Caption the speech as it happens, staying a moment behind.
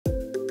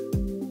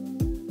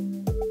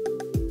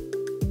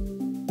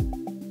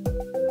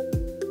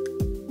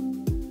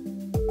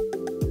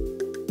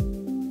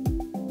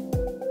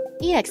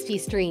EXP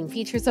Stream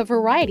features a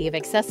variety of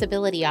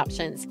accessibility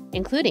options,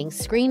 including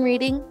screen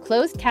reading,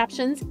 closed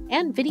captions,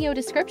 and video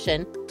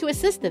description to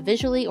assist the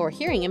visually or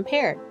hearing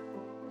impaired.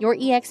 Your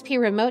EXP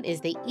remote is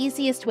the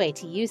easiest way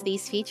to use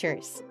these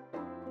features.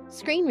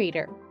 Screen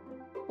Reader.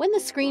 When the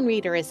screen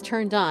reader is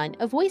turned on,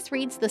 a voice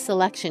reads the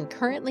selection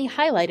currently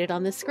highlighted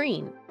on the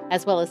screen,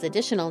 as well as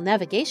additional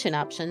navigation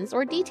options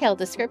or detailed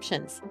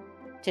descriptions.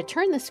 To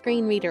turn the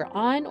screen reader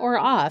on or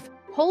off,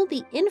 hold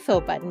the Info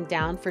button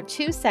down for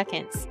 2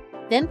 seconds.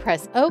 Then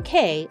press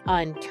OK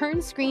on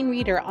Turn Screen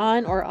Reader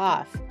On or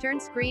Off. Turn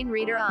screen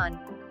reader on.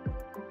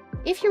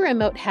 If your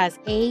remote has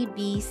A,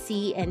 B,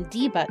 C, and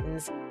D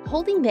buttons,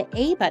 holding the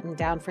A button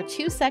down for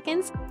 2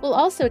 seconds will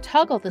also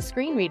toggle the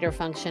screen reader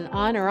function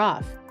on or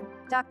off.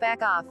 Dock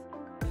back off.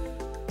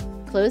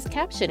 Closed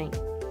captioning.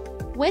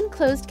 When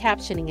closed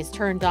captioning is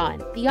turned on,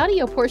 the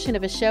audio portion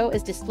of a show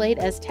is displayed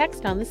as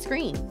text on the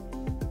screen.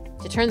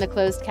 To turn the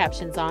closed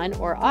captions on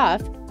or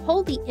off,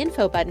 hold the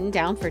Info button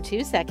down for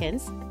 2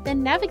 seconds,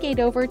 then navigate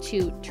over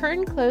to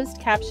Turn Closed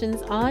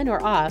Captions On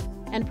or Off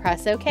and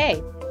press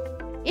OK.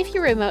 If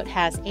your remote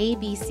has A,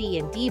 B, C,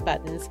 and D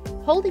buttons,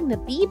 holding the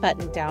B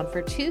button down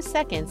for 2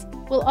 seconds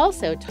will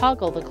also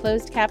toggle the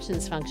closed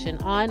captions function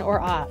on or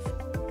off.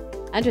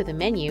 Under the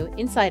menu,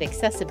 inside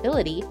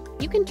Accessibility,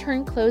 you can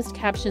turn closed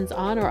captions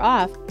on or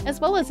off, as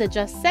well as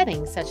adjust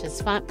settings such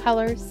as font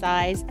color,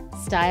 size,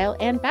 style,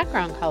 and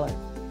background color.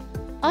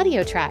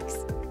 Audio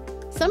tracks.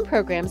 Some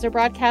programs are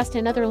broadcast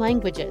in other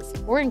languages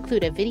or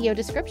include a video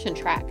description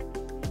track.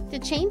 To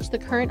change the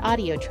current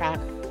audio track,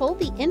 hold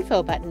the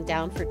Info button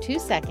down for 2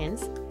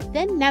 seconds,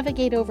 then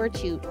navigate over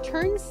to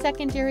Turn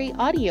Secondary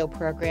Audio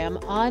Program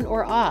On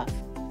or Off.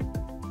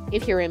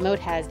 If your remote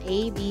has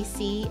A, B,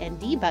 C, and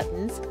D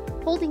buttons,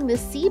 holding the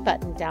C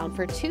button down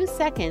for 2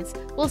 seconds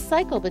will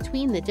cycle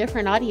between the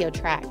different audio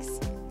tracks.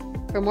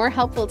 For more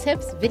helpful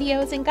tips,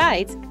 videos, and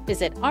guides,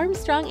 visit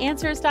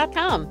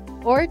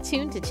ArmstrongAnswers.com or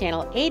tune to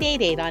channel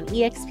 888 on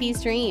EXP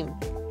Stream.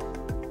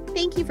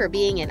 Thank you for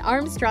being an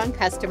Armstrong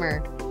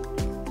customer.